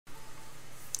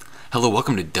Hello,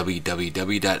 welcome to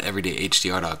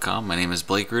www.everydayhdr.com. My name is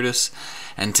Blake Rudis,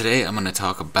 and today I'm going to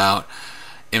talk about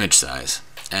image size.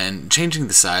 And changing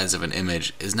the size of an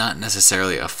image is not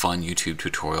necessarily a fun YouTube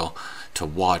tutorial to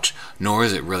watch, nor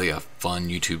is it really a fun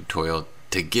YouTube tutorial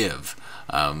to give.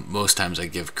 Most times I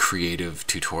give creative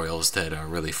tutorials that are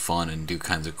really fun and do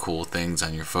kinds of cool things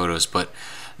on your photos, but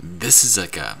this is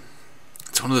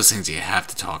it's one of those things you have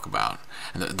to talk about.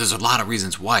 And there's a lot of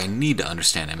reasons why you need to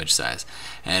understand image size.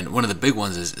 And one of the big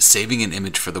ones is saving an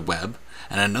image for the web.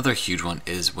 And another huge one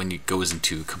is when it goes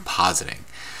into compositing.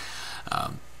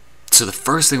 So the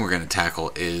first thing we're going to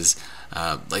tackle is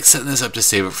like setting this up to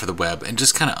save it for the web and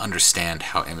just kind of understand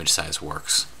how image size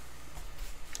works.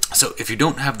 So if you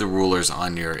don't have the rulers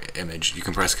on your image, you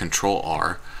can press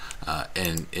Control-R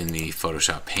in the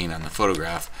Photoshop pane on the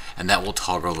photograph, and that will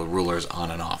toggle the rulers on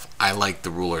and off. I like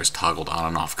the rulers toggled on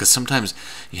and off because sometimes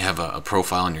you have a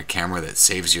profile on your camera that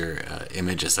saves your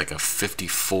image as like a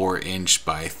 54-inch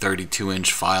by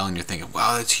 32-inch file, and you're thinking,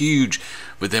 wow, that's huge.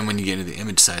 But then when you get into the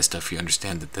image size stuff, you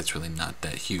understand that that's really not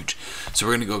that huge. So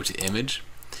we're going to go to Image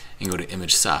and go to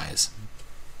Image Size.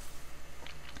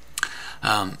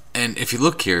 And if you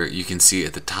look here, you can see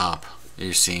at the top,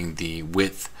 you're seeing the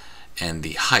width and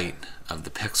the height of the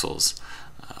pixels.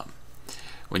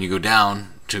 When you go down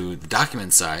to the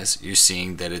document size, you're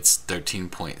seeing that it's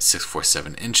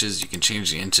 13.647 inches. You can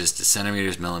change the inches to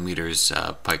centimeters, millimeters,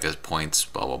 pica points,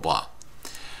 blah, blah, blah.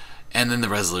 And then the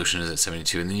resolution is at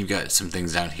 72. And then you've got some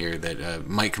things down here that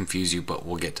might confuse you, but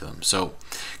we'll get to them. So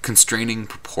constraining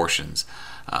proportions,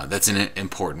 that's an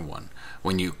important one.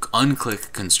 When you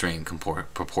unclick constrain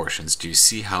proportions, do you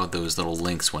see how those little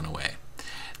links went away?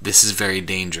 This is very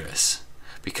dangerous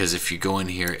because if you go in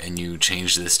here and you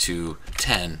change this to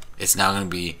 10, it's now going to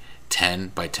be 10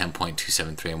 by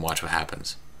 10.273, and watch what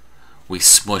happens. We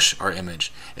smush our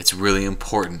image. It's really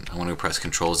important. I want to press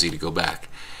Control-Z to go back.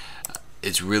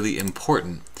 It's really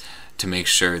important to make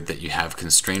sure that you have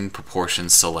constrained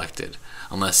proportions selected,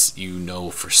 unless you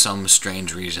know for some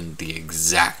strange reason the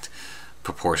exact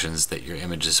proportions that your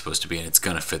image is supposed to be, and it's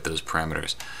going to fit those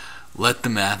parameters. Let the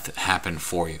math happen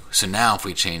for you. So now if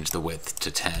we change the width to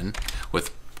 10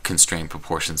 with constrained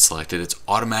proportions selected, it's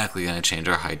automatically going to change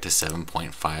our height to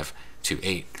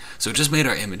 7.528. So it just made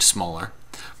our image smaller,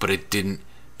 but it didn't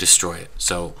destroy it.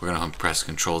 So we're going to press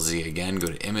Control-Z again, go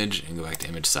to Image, and go back to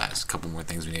Image Size. A couple more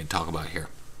things we need to talk about here.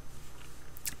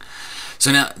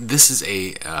 So now this is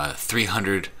a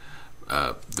 300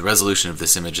 the resolution of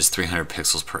this image is 300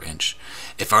 pixels per inch.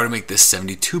 If I were to make this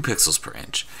 72 pixels per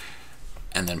inch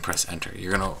and then press enter,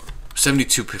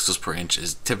 72 pixels per inch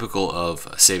is typical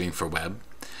of saving for web.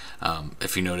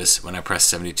 If you notice, when I press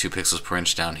 72 pixels per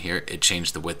inch down here, it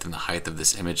changed the width and the height of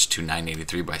this image to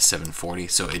 983 by 740,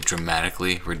 so it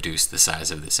dramatically reduced the size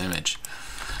of this image.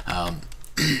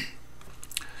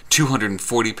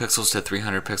 240 pixels to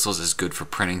 300 pixels is good for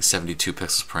printing. 72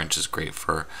 pixels per inch is great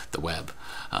for the web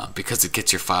because it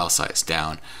gets your file size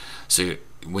down. So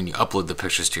when you upload the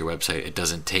pictures to your website, it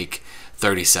doesn't take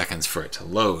 30 seconds for it to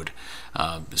load,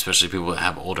 especially people that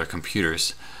have older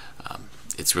computers.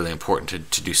 It's really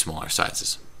important to do smaller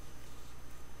sizes.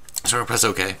 So I'm going to press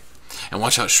OK, and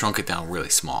watch how it shrunk it down really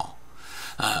small.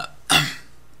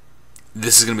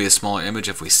 This is going to be a smaller image.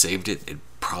 If we saved it, it'd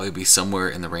probably be somewhere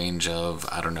in the range of,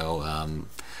 I don't know,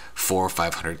 400 or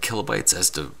 500 kilobytes as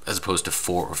opposed to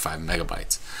 4 or 5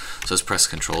 megabytes. So let's press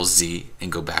Control-Z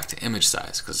and go back to image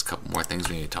size because there's a couple more things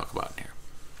we need to talk about in here.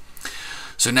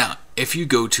 So now, if you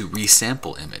go to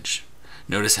resample image,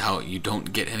 notice how you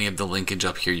don't get any of the linkage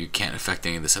up here. You can't affect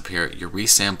any of this up here. You're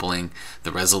resampling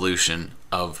the resolution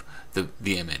of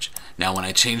the image. Now when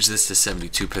I change this to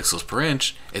 72 pixels per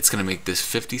inch, it's going to make this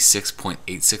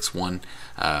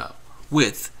 56.861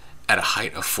 width at a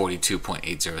height of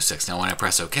 42.806. Now when I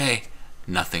press OK,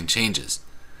 nothing changes.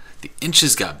 The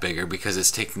inches got bigger because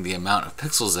it's taking the amount of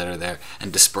pixels that are there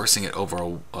and dispersing it over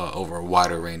a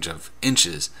wider range of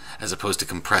inches, as opposed to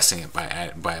compressing it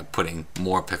by putting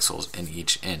more pixels in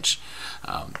each inch.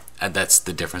 And that's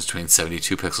the difference between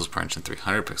 72 pixels per inch and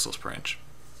 300 pixels per inch.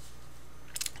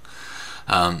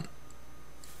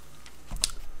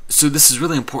 So this is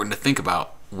really important to think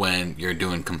about when you're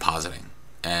doing compositing,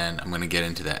 and I'm going to get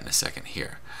into that in a second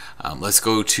here. Let's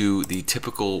go to the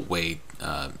typical way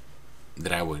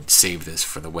that I would save this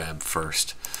for the web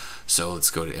first. So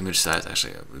let's go to image size.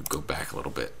 Actually, I'll go back a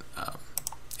little bit.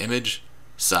 Image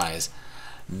size.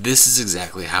 This is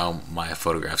exactly how my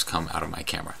photographs come out of my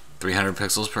camera. 300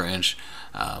 pixels per inch,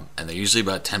 and they're usually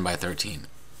about 10 by 13.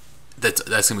 that's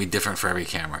going to be different for every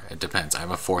camera. It depends. I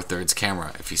have a 4/3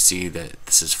 camera. If you see that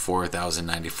this is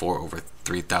 4094 over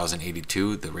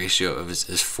 3082, the ratio of it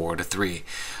is 4:3.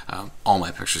 All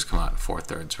my pictures come out in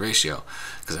 4/3 ratio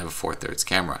because I have a 4/3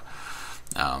 camera.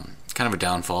 Kind of a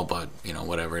downfall, but you know,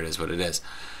 whatever it is, what it is.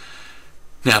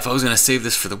 Now, if I was going to save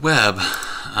this for the web,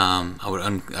 I would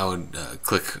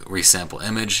click resample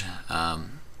image,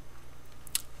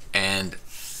 and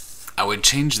I would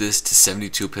change this to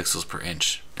 72 pixels per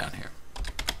inch down here,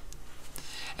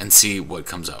 and see what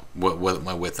comes up, what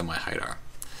my width and my height are.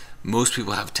 Most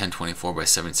people have 1024 by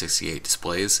 768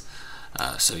 displays,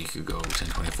 so you could go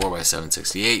 1024 by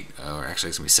 768, or actually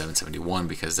it's going to be 771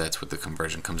 because that's what the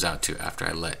conversion comes out to after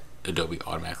I let Adobe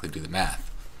automatically do the math.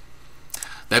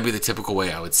 That'd be the typical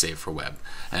way I would save for web.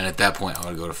 And at that point, I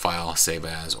would go to File, Save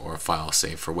As, or File,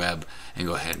 Save for Web, and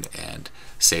go ahead and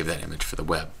save that image for the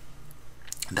web.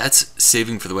 That's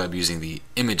saving for the web using the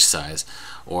image size,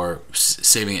 or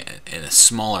saving it in a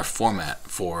smaller format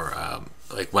for,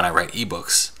 like when I write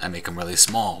ebooks, I make them really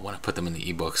small when I put them in the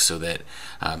ebook so that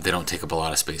they don't take up a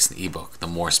lot of space in the ebook. The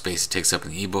more space it takes up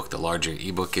in the ebook, the larger your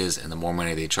ebook is, and the more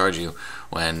money they charge you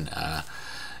when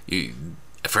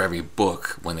for every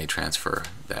book when they transfer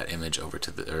that image over to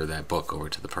that book over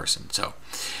to the person. So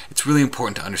it's really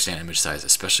important to understand image size,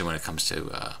 especially when it comes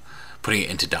to putting it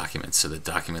into documents, so that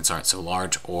documents aren't so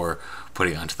large, or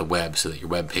putting it onto the web so that your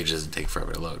web page doesn't take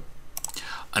forever to load.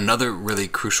 Another really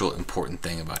crucial important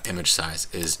thing about image size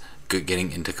is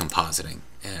getting into compositing.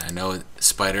 And I know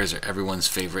spiders are everyone's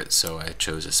favorite, so I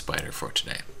chose a spider for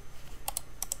today.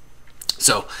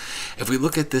 So if we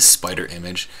look at this spider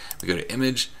image, we go to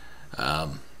image.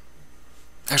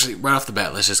 Actually, right off the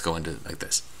bat, let's just go into like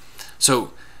this.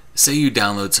 So say you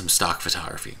download some stock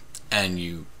photography and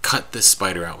you cut this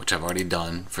spider out, which I've already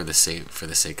done for the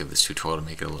sake of this tutorial to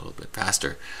make it a little bit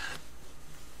faster.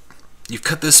 You've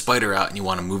cut this spider out and you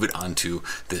want to move it onto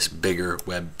this bigger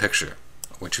web picture,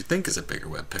 what you think is a bigger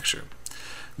web picture.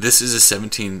 This is a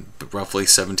roughly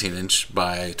 17 inch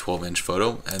by 12 inch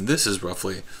photo, and this is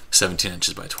roughly 17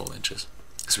 inches by 12 inches.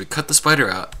 So we cut the spider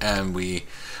out and we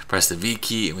press the V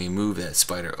key and we move that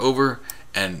spider over,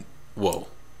 and whoa,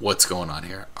 what's going on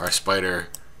here? Our spider,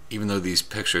 even though these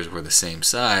pictures were the same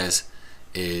size,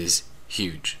 is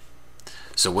huge.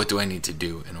 So what do I need to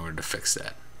do in order to fix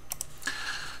that?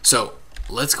 So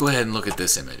let's go ahead and look at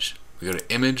this image. We go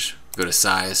to image, go to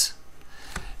size.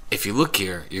 If you look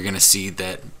here, you're going to see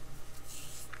that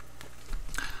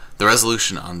the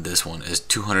resolution on this one is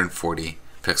 240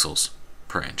 pixels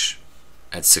per inch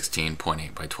at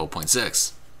 16.8 by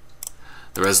 12.6.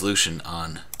 The resolution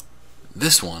on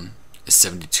this one is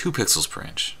 72 pixels per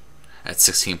inch at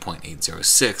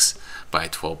 16.806 by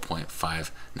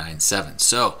 12.597.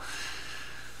 So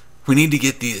we need to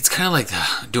get the, it's kind of like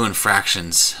doing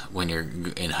fractions when you're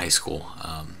in high school,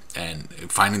 and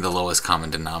finding the lowest common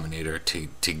denominator to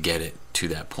get it to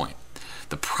that point.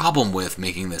 The problem with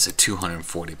making this a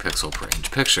 240 pixel per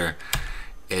inch picture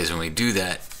is when we do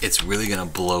that, it's really going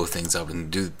to blow things up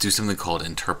and do something called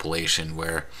interpolation,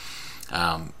 where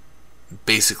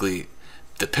basically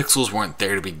the pixels weren't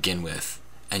there to begin with,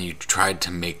 and you tried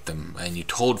to make them, and you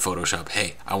told Photoshop,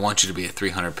 hey, I want you to be a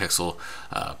 300 pixel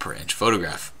per inch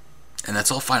photograph. And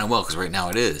that's all fine and well, because right now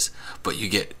it is, but you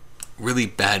get really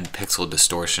bad pixel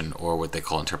distortion, or what they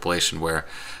call interpolation, where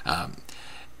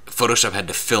Photoshop had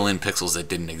to fill in pixels that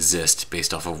didn't exist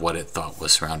based off of what it thought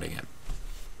was surrounding it.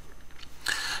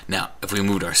 Now, if we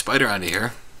moved our spider onto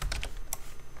here,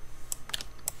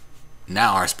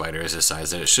 now our spider is the size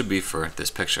that it should be for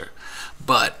this picture.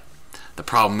 But the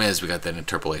problem is we got that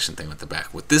interpolation thing with the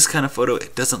back. With this kind of photo,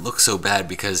 it doesn't look so bad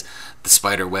because the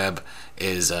spider web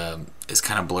is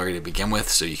kind of blurry to begin with,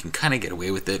 so you can kind of get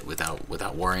away with it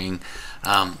without worrying.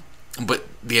 But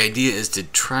the idea is to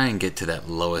try and get to that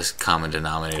lowest common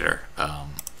denominator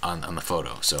on the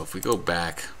photo. So if we go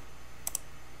back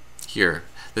here,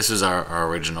 this is our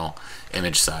original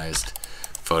image-sized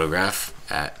photograph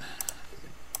at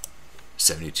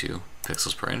 72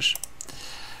 pixels per inch.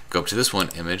 Go up to this one,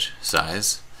 image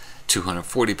size,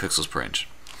 240 pixels per inch.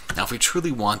 Now, if we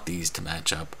truly want these to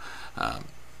match up,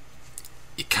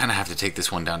 you kind of have to take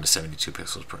this one down to 72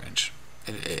 pixels per inch.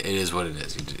 It is what it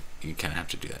is. You kind of have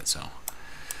to do that. So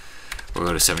we'll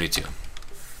go to 72.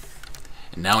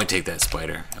 And now we take that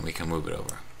spider and we can move it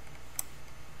over.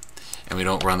 And we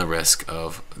don't run the risk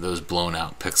of those blown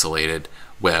out pixelated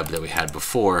web that we had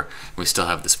before. We still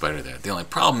have the spider there. The only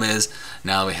problem is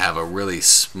now we have a really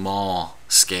small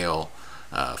scale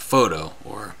photo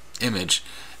or image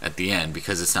at the end,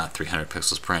 because it's not 300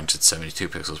 pixels per inch, it's 72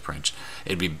 pixels per inch.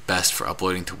 It'd be best for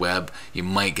uploading to web. You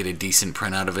might get a decent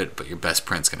print out of it, but your best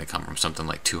print's going to come from something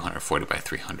like 240 by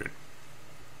 300.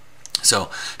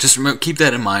 So just remember, keep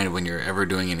that in mind when you're ever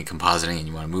doing any compositing and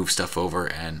you want to move stuff over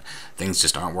and things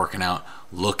just aren't working out.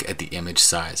 Look at the image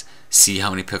size. See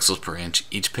how many pixels per inch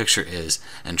each picture is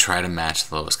and try to match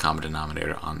the lowest common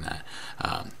denominator on that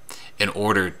in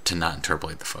order to not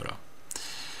interpolate the photo.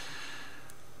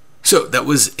 So that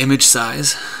was image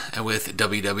size with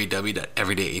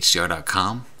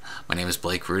www.everydayhdr.com. My name is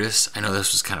Blake Rudis. I know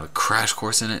this was kind of a crash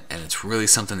course in it, and it's really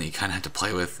something that you kind of have to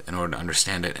play with in order to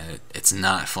understand it, and it's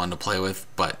not fun to play with,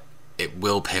 but it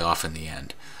will pay off in the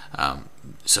end.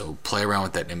 So play around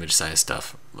with that image size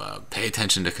stuff. Pay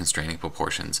attention to constraining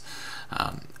proportions,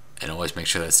 and always make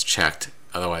sure that's checked.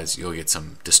 Otherwise, you'll get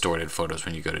some distorted photos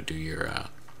when you go to do your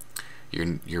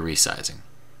resizing.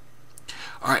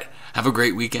 All right, have a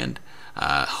great weekend.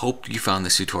 Hope you found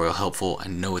this tutorial helpful. I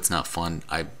know it's not fun.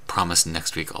 I promise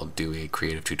next week I'll do a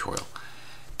creative tutorial.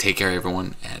 Take care,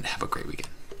 everyone, and have a great weekend.